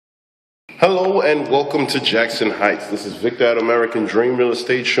Hello and welcome to Jackson Heights. This is Victor at American Dream Real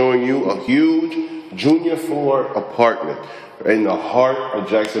Estate showing you a huge junior floor apartment in the heart of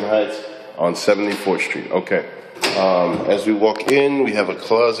Jackson Heights on 74th Street. Okay, as we walk in, we have a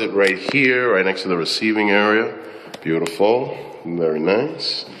closet right here, right next to the receiving area. Beautiful, very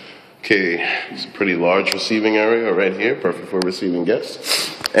nice. Okay, it's a pretty large receiving area right here, perfect for receiving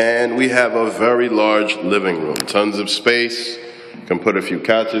guests. And we have a very large living room, tons of space. Can put a few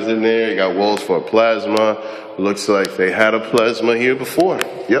couches in there. You got walls for a plasma. Looks like they had a plasma here before.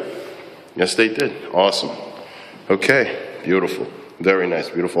 Yep. Yes, they did. Awesome. Okay. Beautiful. Very nice.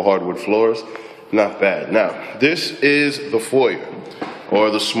 Beautiful hardwood floors. Not bad. Now, this is the foyer or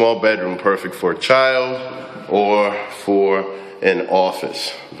the small bedroom, perfect for a child or for an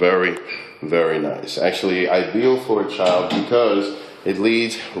office. Very, very nice. Actually, ideal for a child because it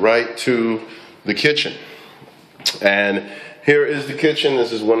leads right to the kitchen. And here is the kitchen.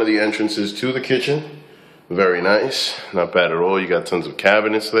 This is one of the entrances to the kitchen. Very nice. Not bad at all. You got tons of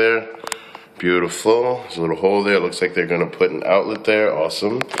cabinets there. Beautiful. There's a little hole there. Looks like they're going to put an outlet there.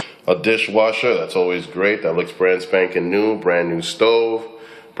 Awesome. A dishwasher. That's always great. That looks brand spanking new. Brand new stove.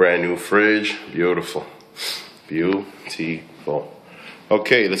 Brand new fridge. Beautiful. Beautiful.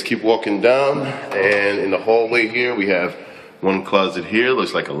 Okay, let's keep walking down. And in the hallway here, we have one closet here.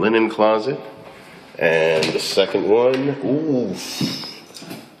 Looks like a linen closet. And the second one, ooh,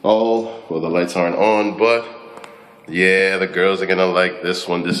 oh, well, the lights aren't on, but yeah, the girls are gonna like this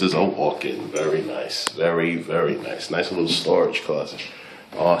one. This is a walk-in. Very nice. Very, very nice. Nice little storage closet.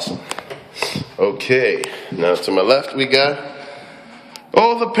 Awesome. Okay, now to my left, we got,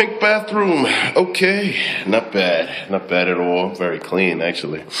 oh, the pink bathroom. Okay, not bad. Not bad at all. Very clean,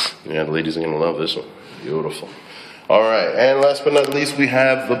 actually. Yeah, the ladies are gonna love this one. Beautiful. All right, and last but not least, we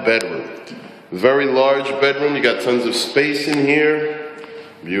have the bedroom. Very large bedroom. You got tons of space in here.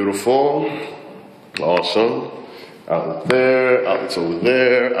 Beautiful. Awesome. Outlet there, outlets over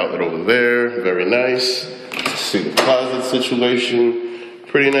there, outlet over there. Very nice. Let's see the closet situation.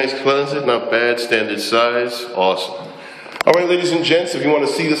 Pretty nice closet, not bad, standard size. Awesome. All right, ladies and gents, if you want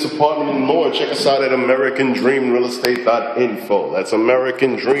to see this apartment and more, check us out at AmericanDreamRealEstate.info. That's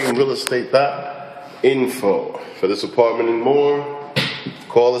AmericanDreamRealEstate.info. For this apartment and more,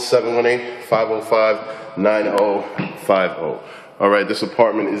 call us 718-505-9050. All right, this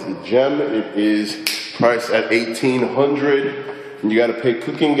apartment is a gem. It is priced at $1,800, and you got to pay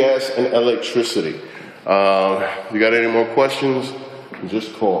cooking gas and electricity. You got any more questions?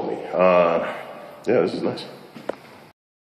 Just call me. Yeah, this is nice.